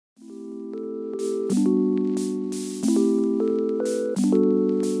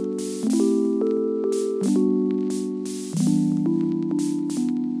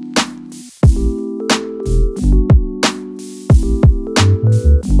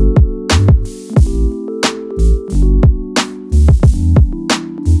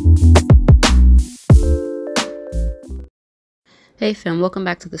Hey fam, welcome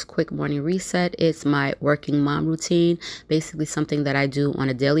back to this quick morning reset. It's my working mom routine, basically something that I do on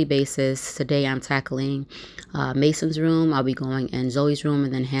a daily basis. Today I'm tackling Mason's room. I'll be going in Zoe's room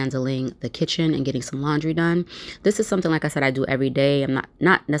and then handling the kitchen and getting some laundry done. This is something, like I said, I do every day. I'm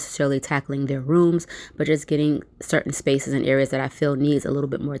not necessarily tackling their rooms, but just getting certain spaces and areas that I feel needs a little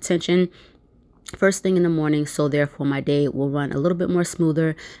bit more attention first thing in the morning, so therefore my day will run a little bit more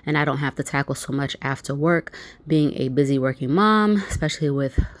smoother and I don't have to tackle so much after work. Being a busy working mom, especially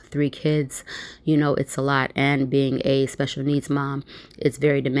with 3 kids, you know, it's a lot, and being a special needs mom, it's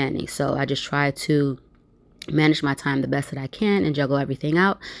very demanding. So I just try to manage my time the best that I can and juggle everything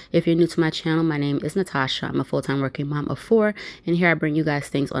out. If you're new to my channel, my name is Natasha. I'm a full-time working mom of 4, and here I bring you guys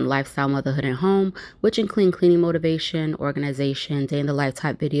things on lifestyle, motherhood, and home, which include cleaning motivation, organization, day in the life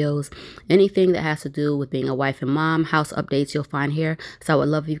type videos, anything that has to do with being a wife and mom. House updates you'll find here. So I would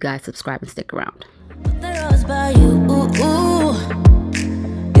love if you guys subscribe and stick around. I'm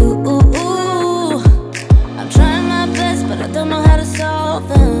trying my best, but I don't know how to solve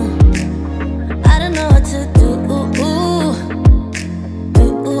them. I don't know what to do.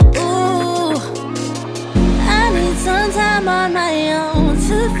 I need some time on my own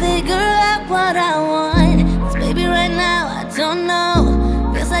to figure out what I want. 'Cause baby, right now I don't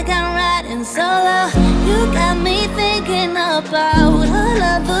know. Feels like I'm riding solo. You got me thinking about all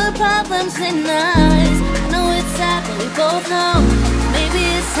of the problems in us. I know it's sad, but we both know. Maybe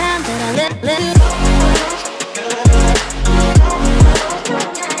it's time that I let you go.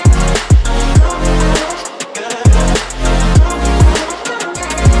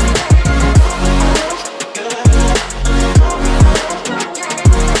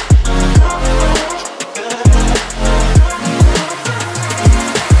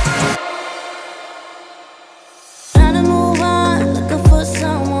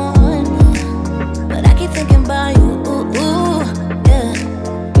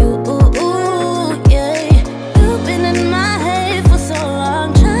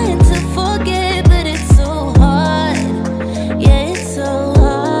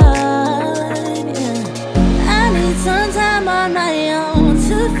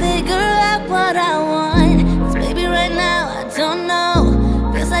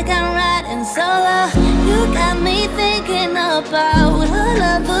 About all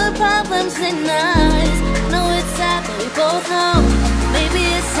of the problems in us. I know it's sad, but we both know. Maybe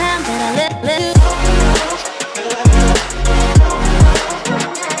it's time that I let you go.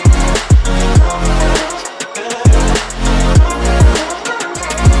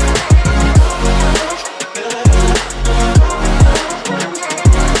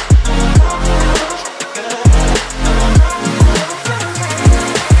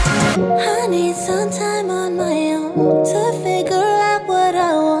 I need some time on my own to figure out what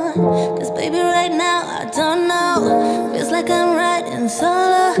I want. 'Cause baby, right now I don't know. Feels like I'm riding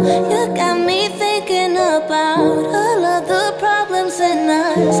solo. You got me thinking about all of the problems in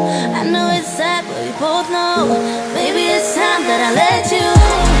us. I know it's sad, but we both know. Maybe it's time that I let you go.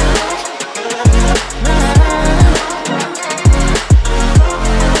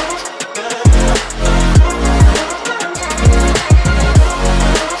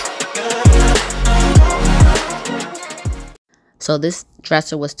 So this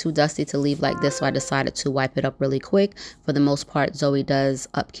dresser was too dusty to leave like this, so I decided to wipe it up really quick. For the most part, Zoe does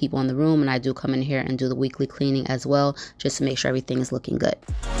upkeep on the room, and I do come in here and do the weekly cleaning as well, just to make sure everything is looking good.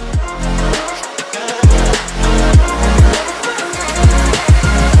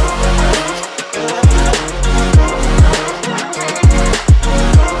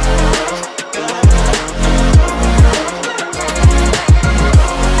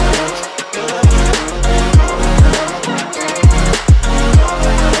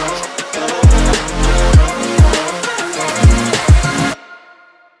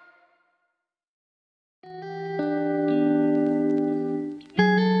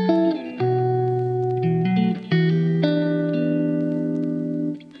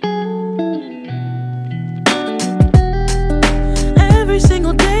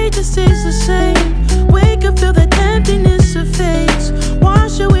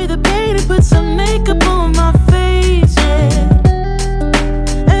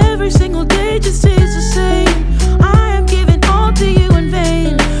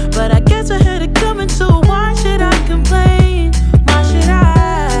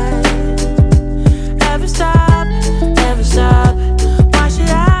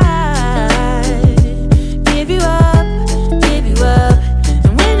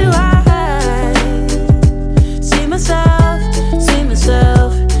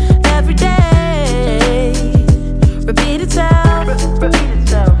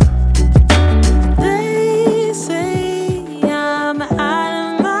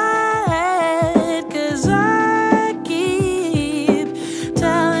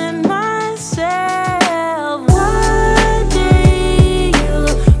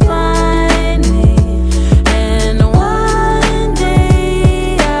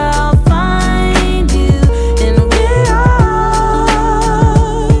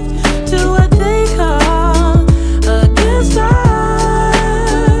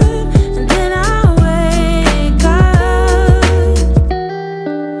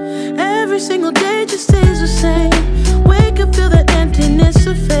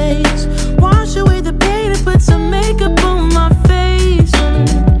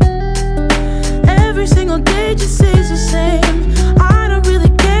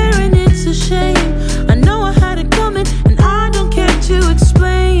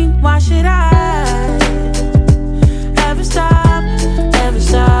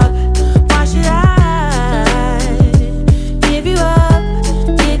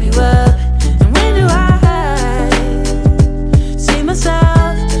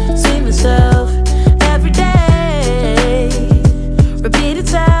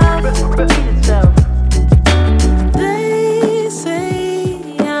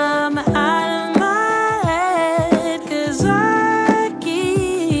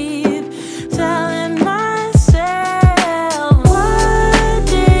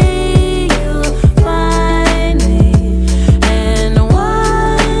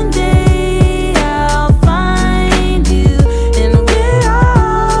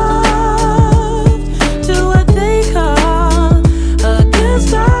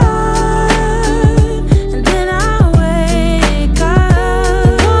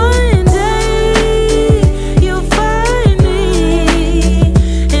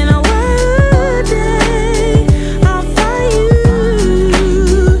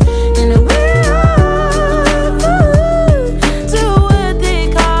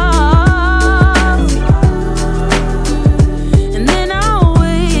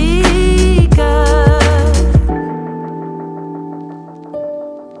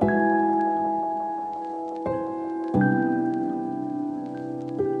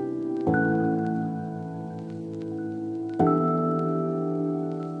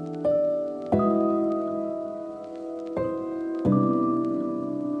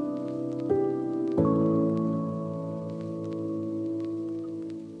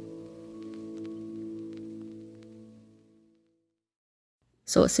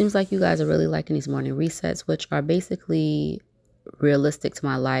 So it seems like you guys are really liking these morning resets, which are basically realistic to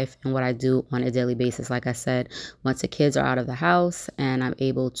my life and what I do on a daily basis. Like I said, once the kids are out of the house and I'm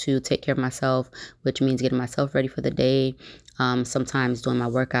able to take care of myself, which means getting myself ready for the day, sometimes doing my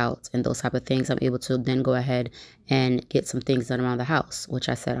workouts and those type of things, I'm able to then go ahead and get some things done around the house, which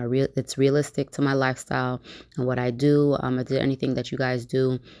I said it's realistic to my lifestyle and what I do. Is there anything that you guys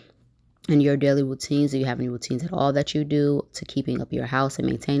do in your daily routines? Do you have any routines at all that you do to keeping up your house and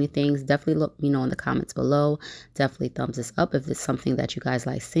maintaining things? Definitely let me know in the comments below. Definitely thumbs this up if it's something that you guys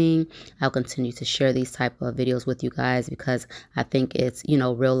like seeing. I'll continue to share these type of videos with you guys because I think it's, you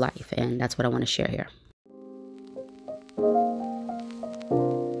know, real life, and that's what I want to share here.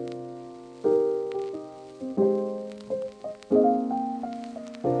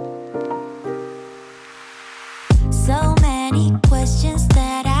 So many questions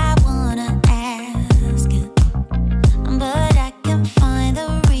that I wanna ask, but I can find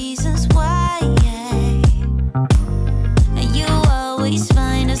the reasons why. You always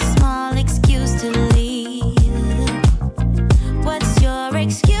find a small excuse to leave. What's your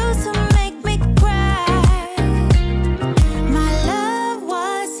excuse to make me cry? My love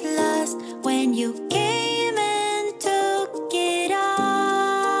was lost when you came and took it all.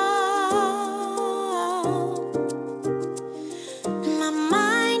 My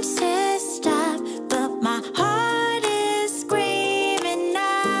mind says stop, but my heart is screaming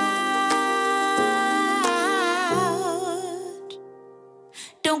out.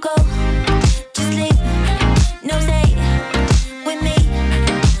 Don't go, just leave, no stay with me.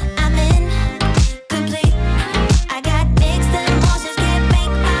 I'm incomplete. I got mixed emotions, can't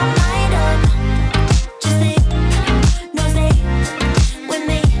make my mind up. Just leave, no stay with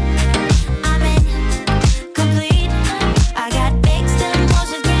me. I'm incomplete. I got mixed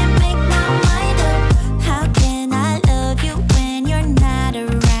emotions, can't make my mind up. How can I love you when you're not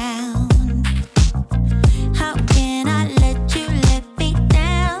around? How can I let you let me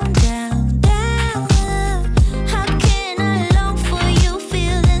down, down, down? How can I long for you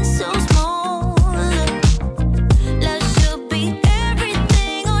feeling so small? Love should be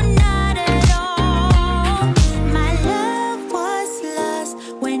everything or not at all. My love was lost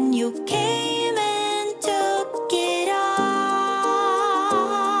when you came and took it all.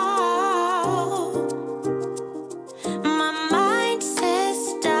 My mind says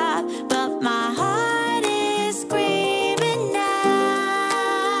stop, but my heart is screaming out.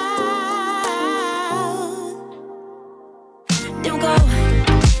 Don't go,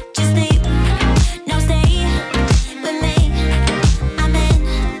 just leave, no stay with me. I'm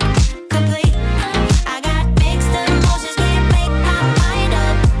incomplete. I got mixed emotions, can't make my mind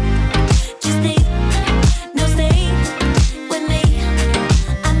up. Just leave, no stay with me.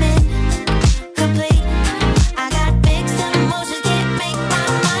 I'm incomplete. I got mixed emotions, can't make my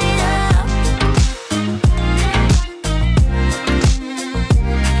mind up.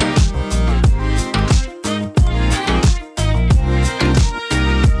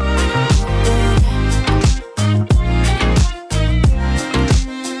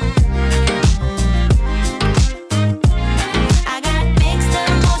 I got mixed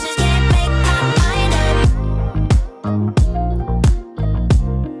emotions, can't make my mind up.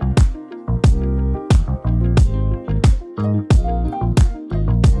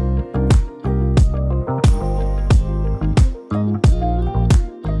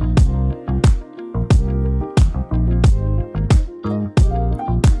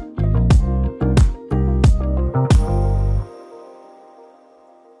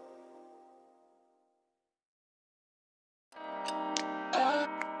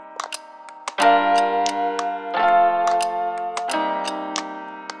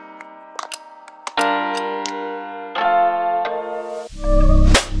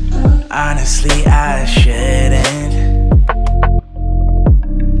 Honestly, I shouldn't.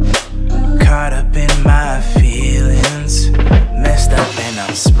 Caught up in my feelings, messed up and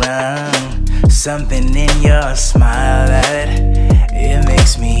I'm sprung. Something in your smile that it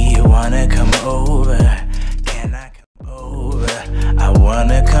makes me wanna come over. Can I come over? I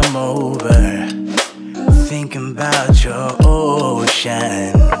wanna come over. Thinking about your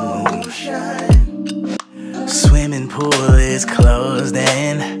ocean. Swimming pool is closed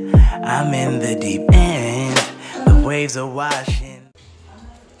and I'm in the deep end. The waves are washing.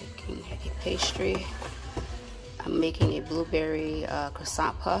 Making a pastry. I'm making a blueberry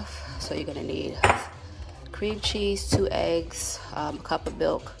croissant puff. So you're gonna need cream cheese, 2 eggs, a cup of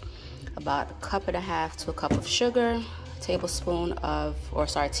milk, about a cup and a half to a cup of sugar, teaspoon of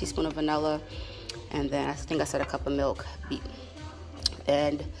vanilla, and then I think I said a cup of milk beaten.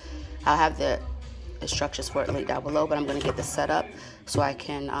 And I'll have the instructions for it linked down below, but I'm going to get this set up. so I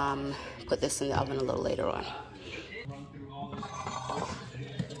can put this in the oven a little later on.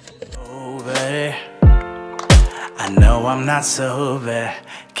 Over. I know I'm not sober.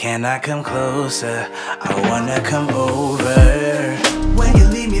 Can I come closer? I wanna come over. When you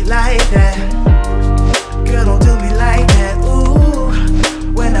leave me like that, girl, don't do me like that. Ooh,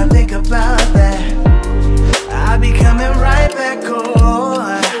 when I think about that, I'll be coming right back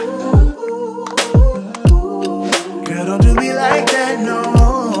on. Girl, don't do me like that, no.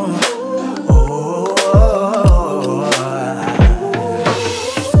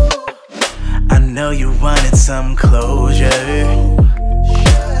 I know you wanted some closure.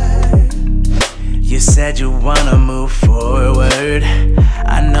 You said you wanna move forward.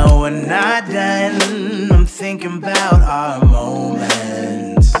 I know we're not done. I'm thinking about our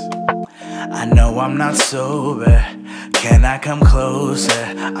moments. I know I'm not sober. Can I come closer?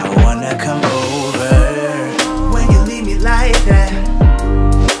 I wanna come over. When you leave me like that,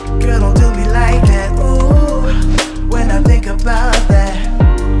 girl, don't do me like that. Ooh, when I think about that,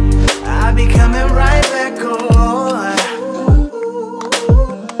 I'll be coming right back on.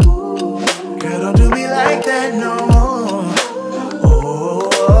 Girl, don't do me like that, no. Oh,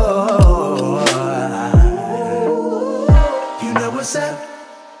 you know what's up?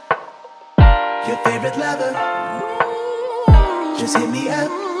 Your favorite lover, just hit me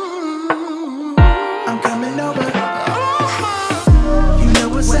up. I'm coming over. You know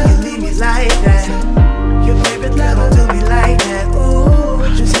what's up? When you leave me like that, your favorite lover, do me like that.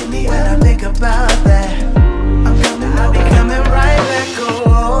 Ooh, just hit me when I think about that. I'm coming, I'll be coming right back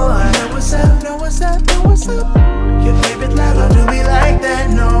on. You know what's up? Know what's up? Know what's up? Your favorite lover, do me like that.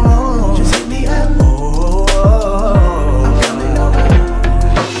 No, just hit me up. Oh, I'm coming over.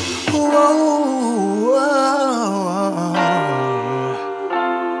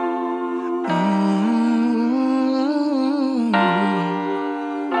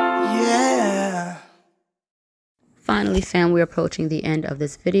 Yeah. Finally, fam, we're approaching the end of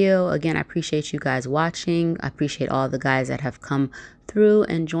this video. Again, I appreciate you guys watching. I appreciate all the guys that have come through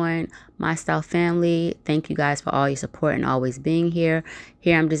and joined my style family. Thank you guys for all your support and always being here.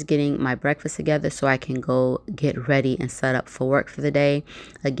 Here, I'm just getting my breakfast together so I can go get ready and set up for work for the day.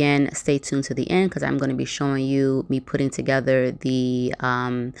 Again, stay tuned to the end because I'm going to be showing you me putting together the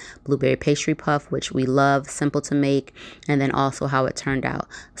blueberry pastry puff, which we love, simple to make, and then also how it turned out.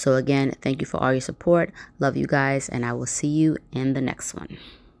 So again, thank you for all your support. Love you guys, and I will see you in the next one.